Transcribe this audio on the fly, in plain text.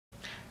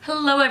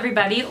Hello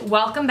everybody,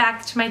 welcome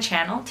back to my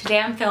channel.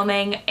 Today I'm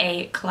filming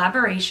a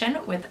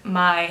collaboration with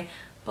my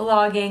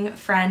blogging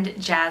friend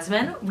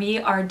Jasmine. We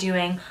are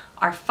doing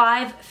our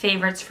 5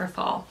 favorites for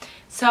fall.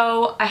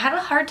 So I had a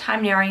hard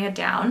time narrowing it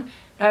down.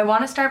 Now I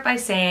want to start by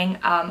saying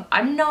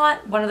I'm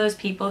not one of those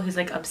people who's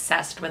like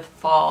obsessed with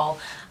fall.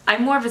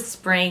 I'm more of a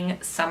spring,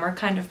 summer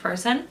kind of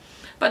person.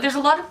 But there's a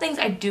lot of things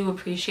I do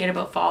appreciate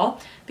about fall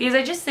because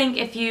I just think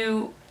if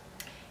you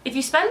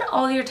spend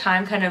all your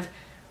time kind of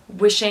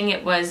wishing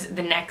it was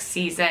the next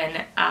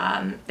season,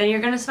 then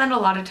you're going to spend a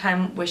lot of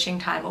time wishing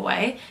time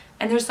away,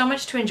 and there's so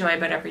much to enjoy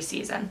about every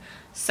season.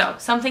 So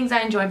some things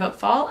I enjoy about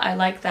fall: I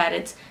like that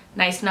it's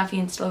nice enough you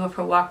can still go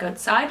for a walk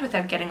outside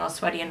without getting all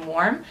sweaty and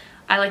warm.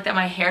 I like that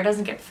my hair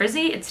doesn't get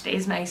frizzy, it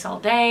stays nice all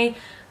day.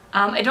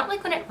 I don't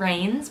like when it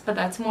rains, but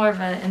that's more of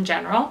a in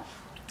general.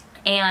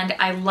 And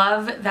I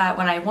love that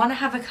when I want to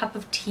have a cup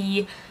of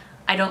tea,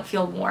 I don't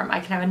feel warm. I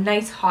can have a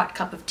nice hot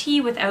cup of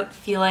tea without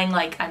feeling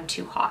like I'm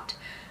too hot.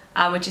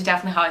 Which is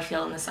definitely how I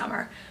feel in the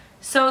summer.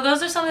 So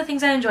those are some of the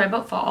things I enjoy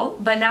about fall,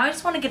 but now I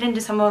just want to get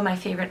into some of my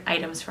favorite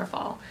items for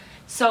fall.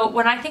 So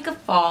when I think of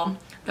fall,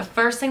 the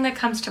first thing that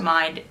comes to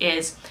mind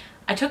is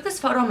I took this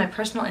photo on my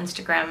personal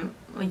Instagram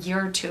a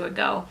year or two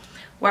ago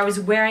where I was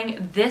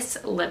wearing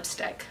this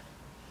lipstick.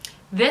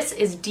 This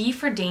is D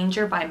for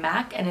Danger by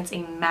MAC, and it's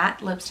a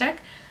matte lipstick.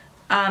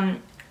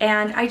 And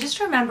I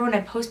just remember when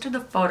I posted the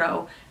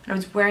photo and I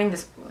was wearing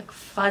this like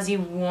fuzzy,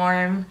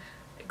 warm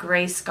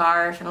gray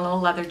scarf and a little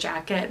leather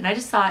jacket, and I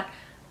just thought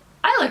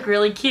I look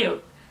really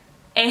cute.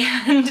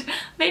 And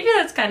maybe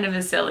that's kind of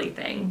a silly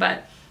thing,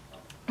 but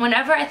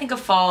whenever I think of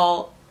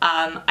fall,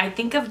 I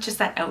think of just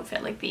that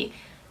outfit, like the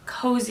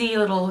cozy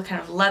little kind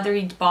of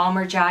leathery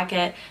bomber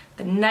jacket,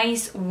 the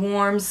nice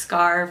warm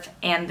scarf,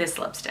 and this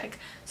lipstick.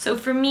 So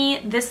for me,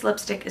 this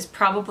lipstick is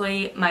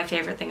probably my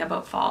favorite thing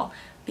about fall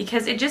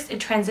because it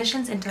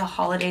transitions into the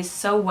holidays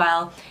so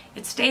well.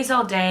 It stays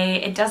all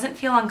day, it doesn't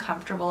feel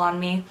uncomfortable on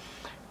me.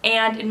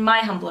 And in my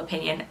humble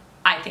opinion,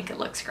 I think it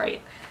looks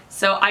great.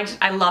 So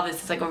I love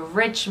this. It's like a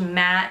rich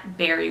matte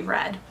berry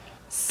red.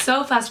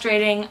 So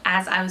frustrating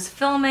as I was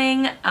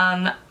filming,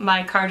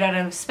 my card ran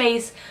out of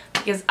space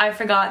because I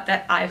forgot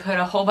that I put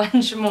a whole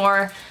bunch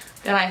more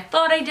than I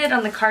thought I did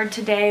on the card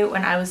today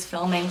when I was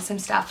filming some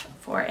stuff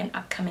for an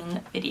upcoming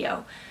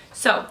video.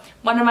 So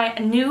one of my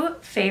new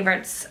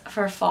favorites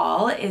for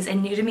fall is a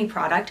new to me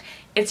product.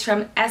 It's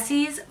from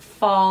Essie's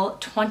Fall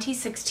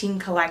 2016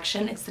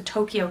 collection. It's the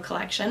Tokyo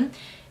collection.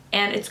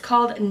 And it's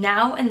called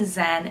Now and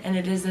Zen, and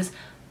it is this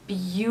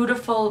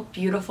beautiful,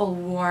 beautiful,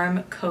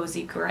 warm,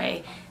 cozy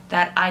gray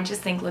that I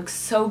just think looks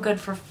so good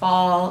for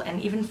fall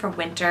and even for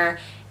winter,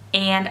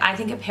 and I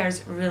think it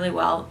pairs really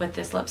well with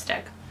this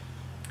lipstick.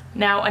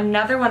 Now,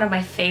 another one of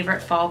my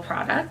favorite fall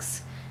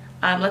products,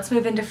 let's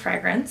move into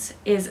fragrance,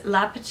 is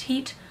La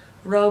Petite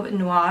Robe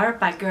Noire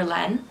by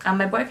Guerlain.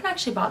 My boyfriend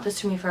actually bought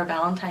this for me for a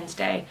Valentine's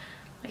Day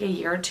like a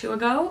year or two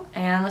ago,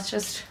 and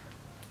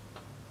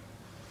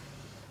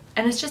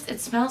it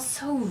smells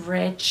so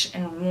rich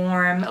and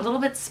warm, a little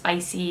bit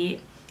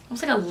spicy,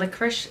 almost like a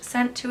licorice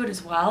scent to it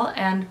as well,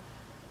 and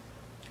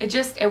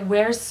it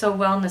wears so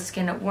well on the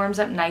skin. It warms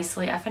up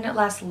nicely. I find it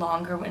lasts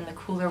longer in the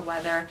cooler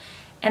weather,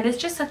 and it's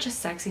just such a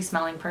sexy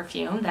smelling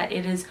perfume that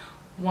it is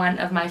one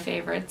of my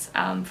favorites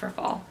for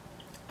fall.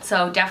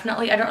 So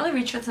definitely, I don't really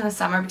reach for this in the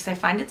summer because I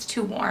find it's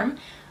too warm,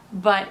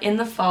 but in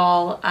the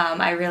fall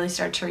I really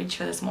start to reach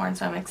for this more, and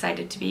so I'm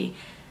excited to be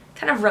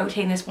kind of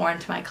rotating this more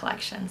into my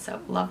collection,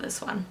 so love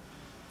this one.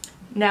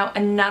 Now,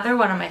 another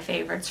one of my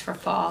favorites for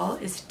fall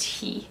is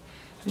tea.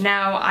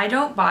 Now, I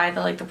don't buy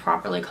the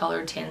properly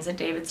colored tins at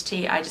David's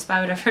Tea. I just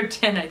buy whatever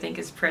tin I think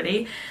is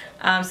pretty.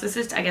 So this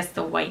is, I guess,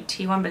 the white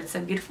tea one, but it's a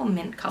beautiful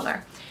mint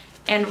color.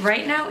 And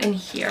right now in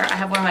here, I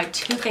have one of my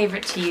 2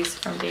 favorite teas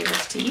from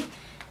David's Tea,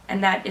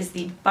 and that is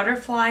the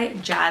Butterfly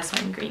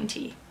Jasmine green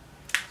tea.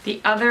 The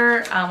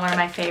other one of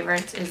my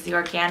favorites is the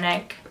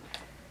Organic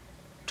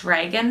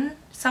Dragon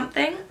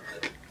something.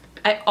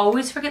 I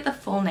always forget the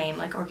full name,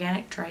 like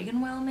Organic Dragon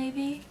Well,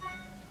 maybe?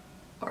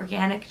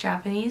 Organic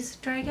Japanese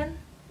Dragon?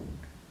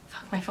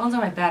 Fuck, my phone's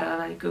on my bed, I'll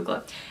have to Google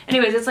it.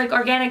 Anyways, it's like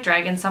Organic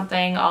Dragon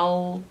something.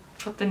 I'll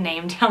put the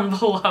name down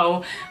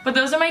below. But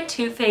those are my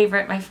 2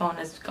 favorite. My phone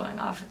is going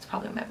off, it's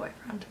probably my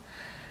boyfriend.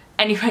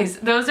 Anyways,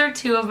 those are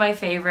 2 of my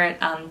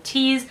favorite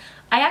teas.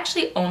 I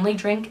actually only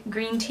drink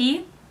green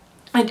tea.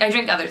 I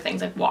drink other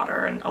things like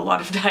water and a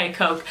lot of Diet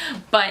Coke,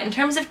 but in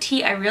terms of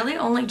tea, I really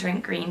only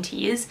drink green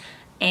teas,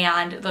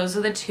 and those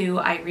are the 2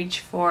 I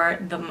reach for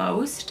the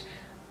most.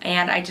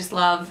 And I just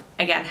love,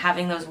 again,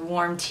 having those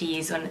warm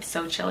teas when it's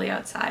so chilly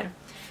outside.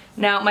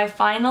 Now, my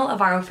final of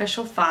our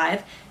official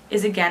 5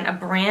 is, again, a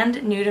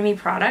brand new to me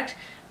product.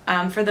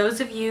 For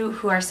those of you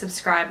who are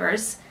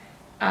subscribers,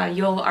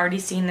 you'll already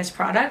seen this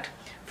product.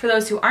 For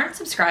those who aren't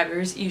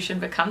subscribers, you should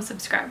become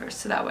subscribers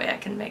so that way I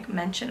can make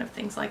mention of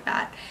things like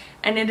that.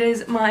 And it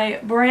is my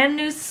brand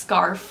new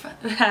scarf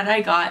that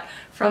I got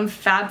from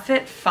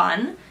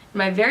FabFitFun,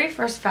 my very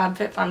first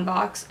FabFitFun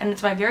box, and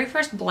it's my very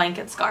first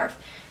blanket scarf.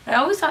 I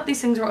always thought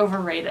these things were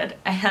overrated,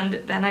 and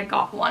then I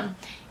got one.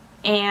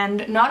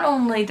 And not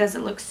only does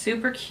it look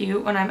super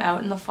cute when I'm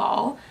out in the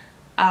fall,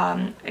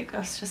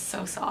 it's just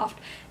so soft.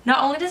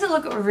 Not only does it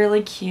look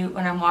really cute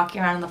when I'm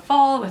walking around in the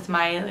fall with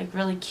my like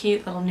really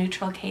cute little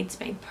neutral Kate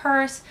Spade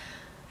purse.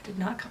 I did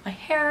not cut my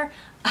hair.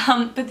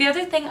 But the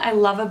other thing I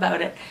love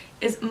about it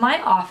is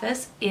my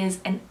office is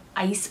an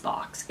ice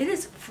box. It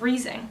is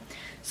freezing.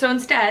 So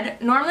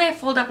instead, normally I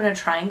fold up in a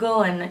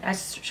triangle and I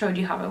showed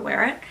you how I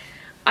wear it.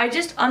 I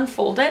just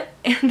unfold it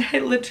and I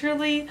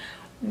literally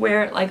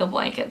wear it like a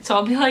blanket. So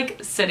I'll be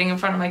like sitting in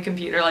front of my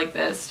computer like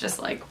this, just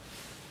like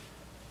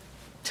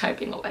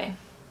typing away.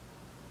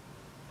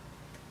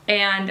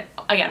 And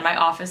again, my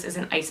office is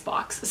an ice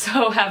box,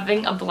 so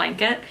having a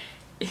blanket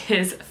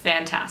is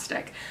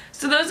fantastic.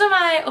 So those are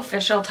my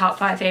official top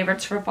 5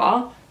 favorites for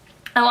fall.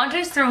 I wanted to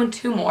just throw in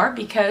 2 more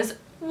because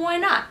why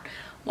not?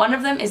 One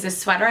of them is this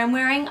sweater I'm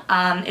wearing.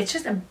 It's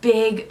just a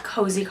big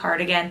cozy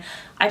cardigan.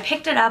 I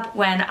picked it up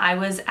when I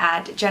was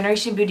at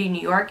Generation Beauty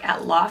New York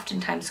at Loft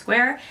in Times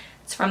Square.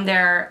 It's from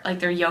their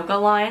yoga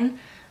line,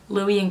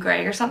 Louis and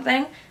Grey or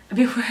something. I've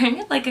been wearing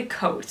it like a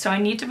coat, so I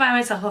need to buy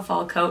myself a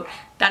fall coat.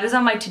 That is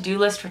on my to-do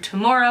list for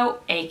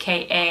tomorrow,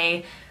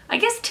 aka I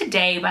guess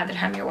today by the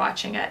time you're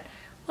watching it.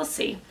 We'll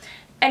see.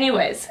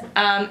 Anyways,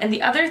 and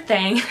the other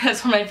thing,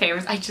 that's one of my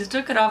favorites, I just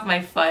took it off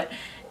my foot.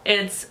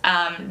 It's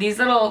these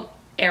little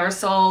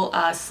aerosol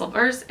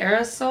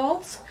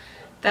aerosols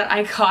that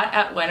I got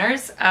at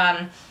Winners.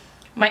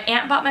 My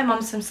aunt bought my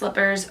mom some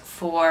slippers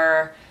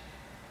for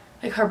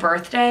like her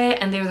birthday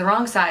and they were the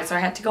wrong size, so I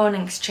had to go in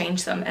and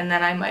exchange them, and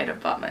then I might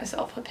have bought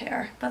myself a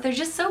pair. But they're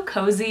just so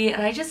cozy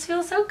and I just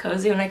feel so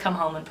cozy when I come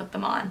home and put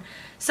them on.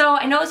 So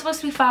I know it's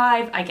supposed to be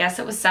 5, I guess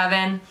it was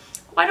 7.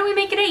 Why don't we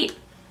make it 8?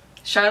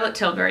 Charlotte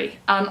Tilbury.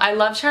 I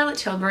love Charlotte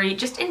Tilbury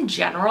just in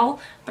general,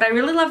 but I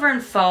really love her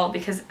in fall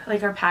because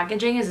like her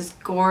packaging is this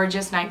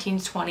gorgeous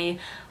 1920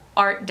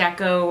 Art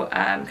Deco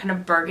kind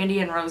of burgundy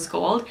and rose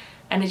gold,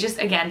 and it just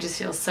again just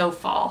feels so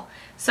fall.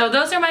 So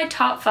those are my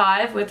top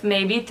 5 with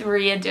maybe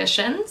 3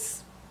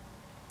 additions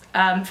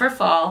for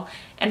fall.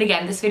 And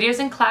again, this video is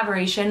in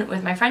collaboration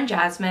with my friend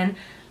Jasmine.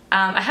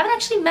 I haven't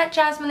actually met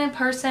Jasmine in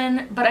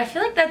person, but I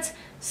feel like that's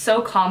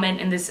so common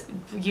in this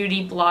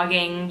beauty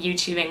blogging,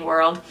 YouTubing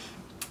world.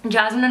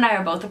 Jasmine and I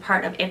are both a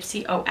part of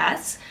Ipsy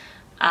OS,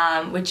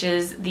 which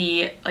is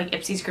the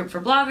Ipsy's group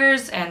for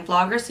bloggers and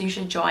vloggers, so you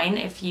should join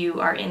if you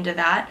are into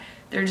that.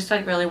 They're just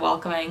like really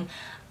welcoming.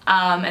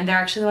 And they're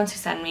actually the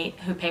ones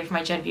who pay for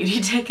my Gen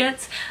Beauty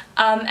tickets.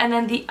 And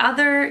then the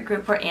other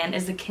group we're in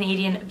is the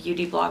Canadian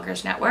Beauty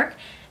Bloggers Network.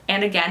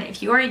 And again,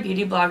 if you are a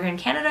beauty blogger in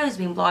Canada who's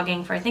been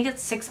blogging for I think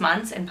it's 6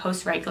 months and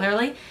posts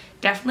regularly,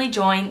 definitely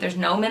join. There's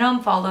no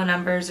minimum follow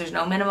numbers, there's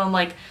no minimum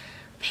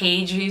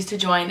page views to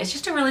join. It's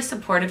just a really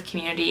supportive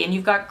community, and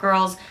you've got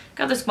girls,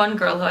 got this one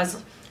girl who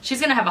she's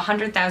gonna have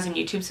 100,000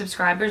 YouTube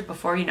subscribers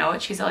before you know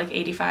it. She's at like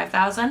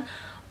 85,000.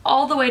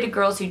 All the way to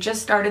girls who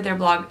just started their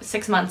blog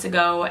 6 months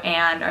ago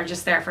and are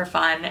just there for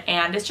fun,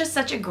 and it's just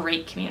such a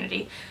great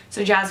community.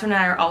 So Jasmine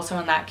and I are also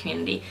in that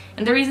community.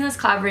 And the reason this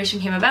collaboration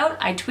came about,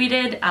 I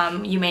tweeted,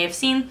 you may have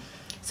seen,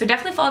 so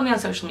definitely follow me on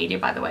social media,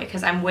 by the way,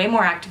 because I'm way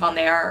more active on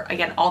there.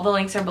 Again, all the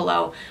links are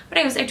below. But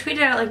anyways, I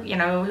tweeted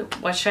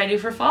out what should I do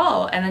for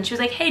fall? And then she was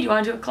like, hey, do you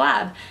want to do a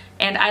collab?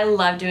 And I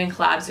love doing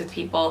collabs with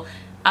people.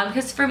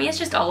 Because for me it's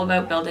just all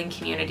about building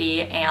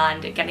community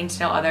and getting to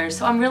know others.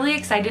 So I'm really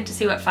excited to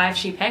see what 5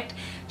 she picked.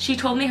 She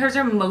told me hers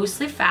are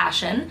mostly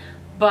fashion,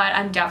 but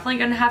I'm definitely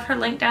going to have her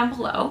link down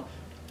below.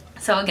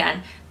 So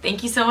again,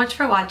 thank you so much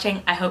for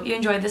watching. I hope you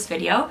enjoyed this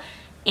video,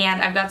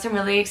 and I've got some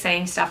really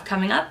exciting stuff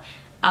coming up.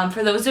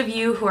 For those of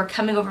you who are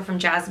coming over from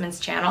Jasmine's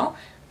channel,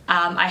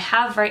 I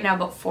have right now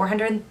about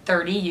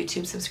 430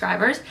 YouTube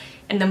subscribers,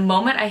 and the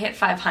moment I hit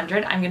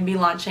 500, I'm going to be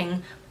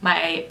launching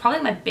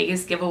probably my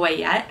biggest giveaway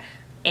yet,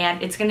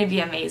 and it's going to be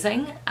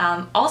amazing.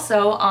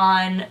 Also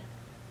on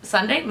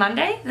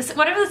Monday,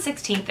 whatever the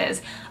 16th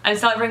is, I'm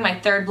celebrating my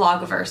 3rd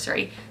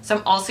blog-iversary. So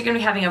I'm also going to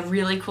be having a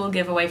really cool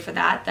giveaway for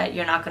that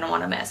you're not going to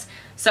want to miss.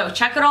 So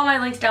check out all my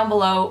links down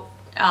below.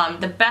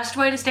 The best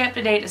way to stay up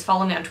to date is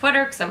follow me on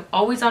Twitter, because I'm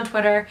always on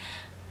Twitter.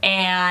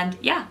 And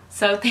yeah,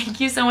 so thank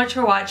you so much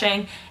for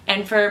watching.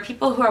 And for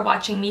people who are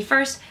watching me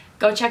first,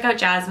 go check out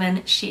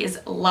Jasmine. She is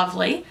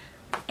lovely.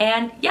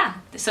 And yeah,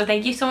 so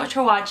thank you so much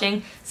for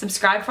watching.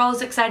 Subscribe for all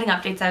those exciting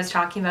updates I was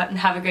talking about, and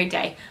have a great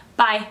day.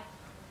 Bye!